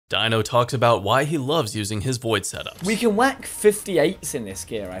Dino talks about why he loves using his void setups. We can whack 58s in this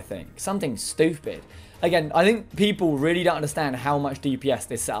gear, I think. Something stupid. Again, I think people really don't understand how much DPS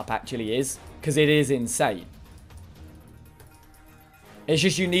this setup actually is, because it is insane. It's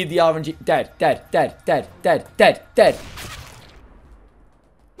just you need the RNG. Dead, dead, dead, dead, dead, dead, dead.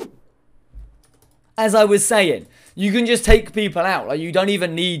 As I was saying, you can just take people out. Like, you don't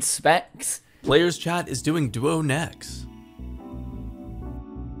even need specs. Players chat is doing duo necks.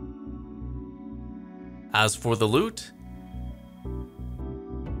 As for the loot,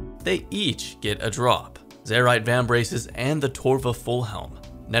 they each get a drop. Zerite Vambraces and the Torva Full Helm,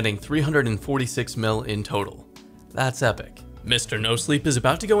 netting 346 mil in total. That's epic. Mr. No Sleep is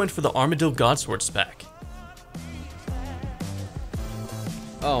about to go in for the Armadillo Godsword spec.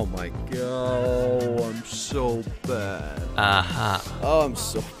 Oh my god, I'm so bad. Aha. Oh, I'm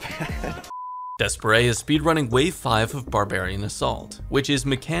so bad. Desperate is speedrunning Wave 5 of Barbarian Assault, which is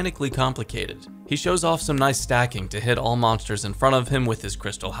mechanically complicated. He shows off some nice stacking to hit all monsters in front of him with his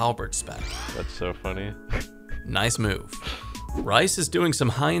Crystal Halberd spec. That's so funny. Nice move. Rice is doing some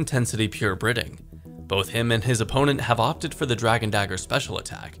high-intensity pure Bridding. Both him and his opponent have opted for the Dragon Dagger special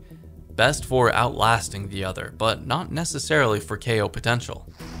attack. Best for outlasting the other, but not necessarily for KO potential.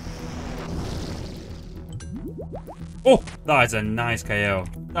 Oh, that is a nice KO.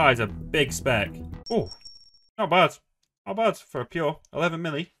 That is a big spec. Oh, not bad. Not bad for a pure 11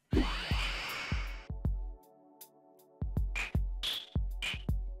 milli.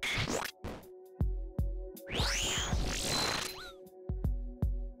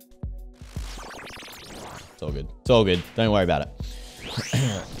 It's all good. It's all good. Don't worry about it.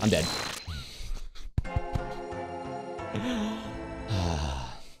 I'm dead.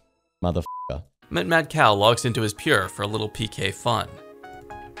 Motherfucker. Mad Cow logs into his pure for a little PK fun.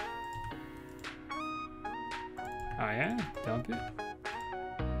 Oh yeah, dump it.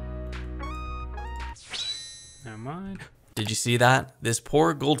 Never mind. Did you see that? This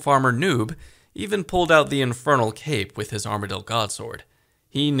poor gold farmer noob even pulled out the infernal cape with his Armadillo Godsword.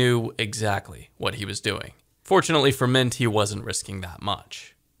 He knew exactly what he was doing. Fortunately for Mint, he wasn't risking that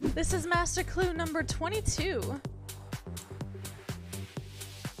much. This is master clue number 22.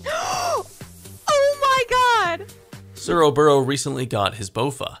 Oh my god! Suroburo recently got his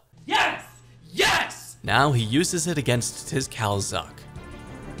Bofa. Yes! Yes! Now he uses it against his Kalzuk.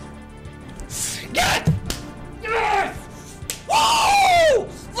 Yes! Yes! Woo!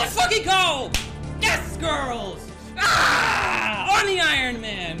 Let's fucking go! Yes, girls! Ah! On the Iron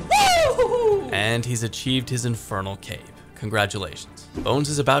Man! Woo! And he's achieved his infernal cape. Congratulations. Bones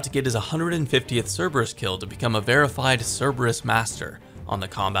is about to get his 150th Cerberus kill to become a verified Cerberus Master on the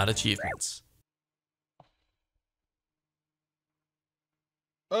combat achievements.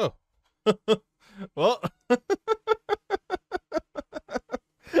 Oh. Well.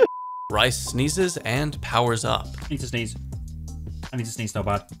 Rice sneezes and powers up. I need to sneeze. I need to sneeze so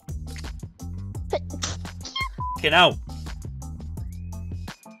bad. Get out!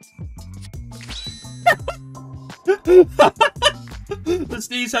 The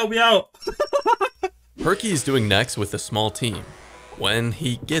sneeze help me out! Perky is doing next with a small team when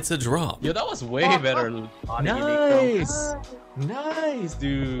he gets a drop. Yo, that was way better. Nice. Nice,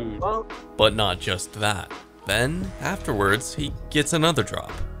 dude. But not just that. Then, afterwards, he gets another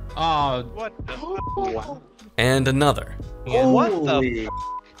drop. Oh, What the And another. What the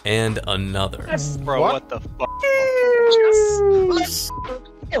And another. Bro, what the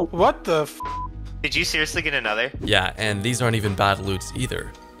What the Did you seriously get another? Yeah, and these aren't even bad loots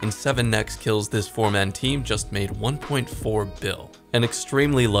either. In 7 next kills, this 4-man team just made 1.4 bill. An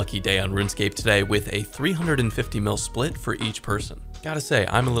extremely lucky day on RuneScape today with a 350 mil split for each person. Gotta say,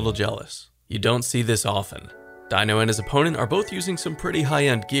 I'm a little jealous. You don't see this often. Dino and his opponent are both using some pretty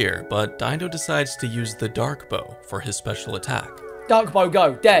high-end gear, but Dino decides to use the Dark Bow for his special attack. Dark Bow,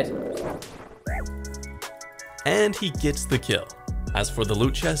 go. Dead. And he gets the kill. As for the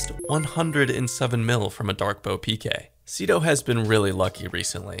loot chest, 107 mil from a Dark Bow PK. Cedo has been really lucky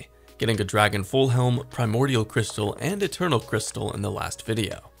recently, getting a Dragon Full Helm, Primordial Crystal, and Eternal Crystal in the last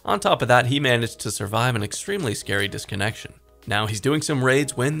video. On top of that, he managed to survive an extremely scary disconnection. Now he's doing some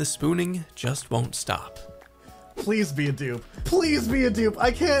raids when the spooning just won't stop. Please be a dupe. Please be a dupe.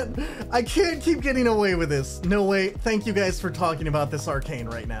 I can't keep getting away with this. No way. Thank you guys for talking about this arcane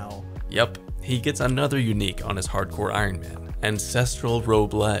right now. Yep, he gets another unique on his hardcore Iron Man. Ancestral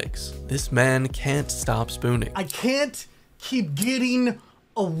robe legs. This man can't stop spooning. I can't keep getting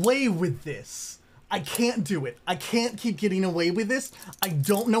away with this. I can't do it. I can't keep getting away with this. I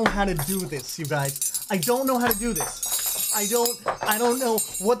don't know how to do this, you guys. I don't know how to do this. I don't know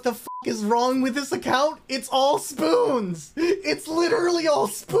what the f is wrong with this account. It's all spoons. It's literally all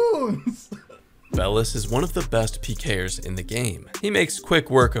spoons. Velis is one of the best PKers in the game. He makes quick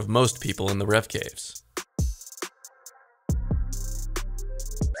work of most people in the Rev Caves.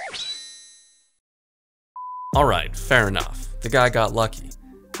 Alright, fair enough. The guy got lucky.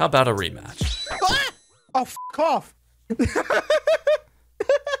 How about a rematch? Ah! Oh, f off.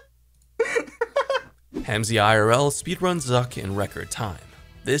 Hamzy IRL speedruns Zuck in record time.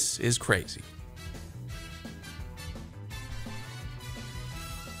 This is crazy.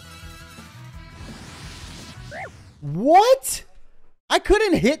 What? I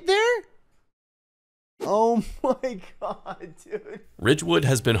couldn't hit there? Oh my god, dude. Ridgewood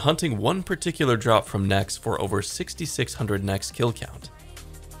has been hunting one particular drop from Nex for over 6,600 Nex kill count.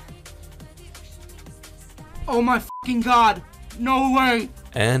 Oh my fucking god. No way.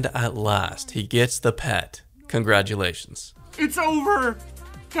 And at last, he gets the pet. Congratulations. It's over.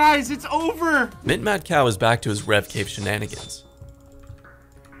 Guys, it's over. Mint Mad Cow is back to his Rev Cave shenanigans.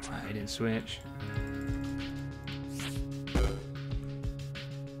 I didn't switch.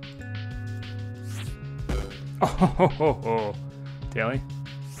 Oh, Daily.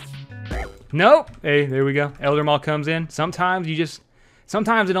 Nope. Hey, there we go. Elder Maul comes in. Sometimes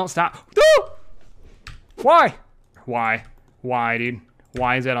it don't stop. Why? Why, dude?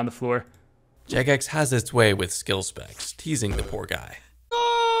 Why is that on the floor? Jagex has its way with skill specs, teasing the poor guy.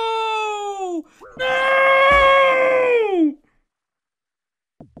 No! No!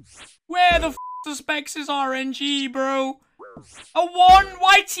 Where the f the specs is RNG, bro? A 1?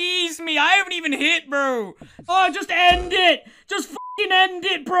 Why tease me? I haven't even hit, bro. Oh, just end it. Just fucking end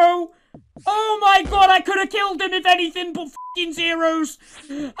it, bro. Oh my god, I could have killed him if anything but fucking zeros.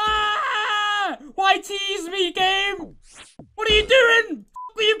 Ah! Why tease me, game? What are you doing?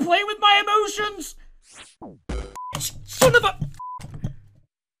 Are you playing with my emotions? Son of a...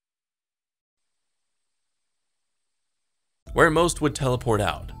 Where most would teleport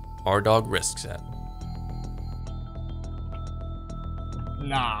out, our dog risks it.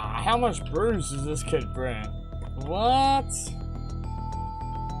 Nah, how much bruise does this kid bring? What?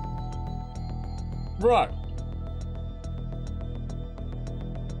 Bro.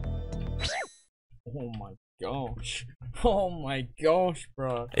 Oh my gosh. Oh my gosh,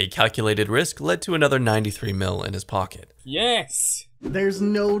 bro. A calculated risk led to another 93 mil in his pocket. Yes! There's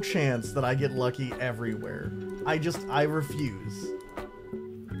no chance that I get lucky everywhere. I refuse.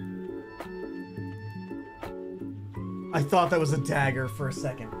 I thought that was a dagger for a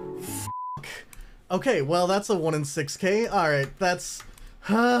second. Fuck. Okay, well, that's a 1 in 6K. Alright, that's...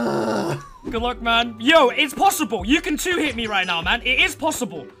 Good luck, man. Yo, it's possible. You can 2-hit me right now, man. It is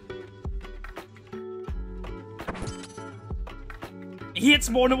possible. He hits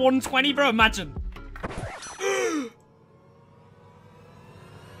more than 120, bro. Imagine. Damn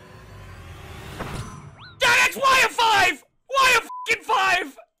it! Why a 5? Why a fucking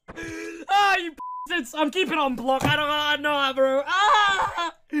 5? Ah, you bastards. I'm keeping on block. I don't know, bro.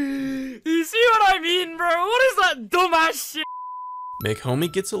 Ah! You see what I mean, bro? What is that dumbass shit?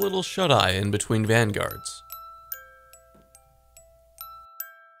 McHomie gets a little shut-eye in between vanguards.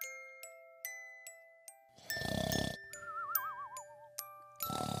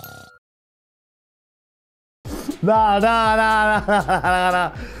 Nah.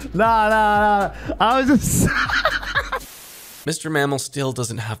 I was just... Mr. Mammal still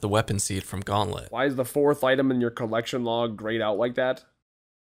doesn't have the weapon seed from Gauntlet. Why is the 4th item in your collection log grayed out like that?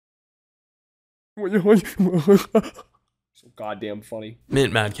 So goddamn funny.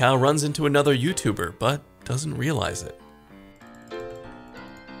 Mint Mad Cow runs into another YouTuber, but doesn't realize it.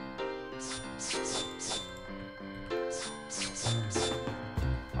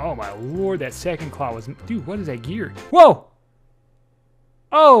 Oh my lord, that second claw was... Dude, what is that gear? Whoa!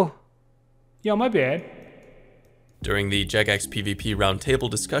 Oh! Yo, my bad. During the Jagex PvP roundtable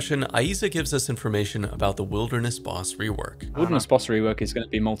discussion, Aiza gives us information about the Wilderness Boss rework. Wilderness Boss rework is going to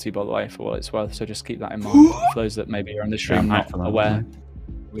be multi, by the way, for what it's worth, so just keep that in mind. For those that maybe are on the stream not aware,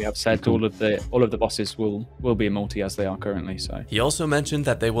 we have said all of the bosses will be a multi as they are currently. So he also mentioned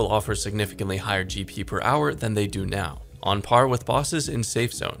that they will offer significantly higher GP per hour than they do now, on par with bosses in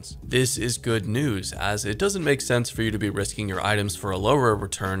safe zones. This is good news, as it doesn't make sense for you to be risking your items for a lower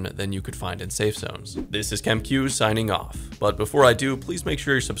return than you could find in safe zones. This is KempQ signing off, but before I do, please make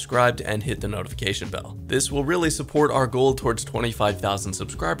sure you're subscribed and hit the notification bell. This will really support our goal towards 25,000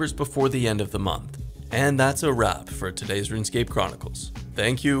 subscribers before the end of the month. And that's a wrap for today's RuneScape Chronicles.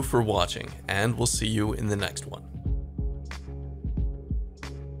 Thank you for watching, and we'll see you in the next one.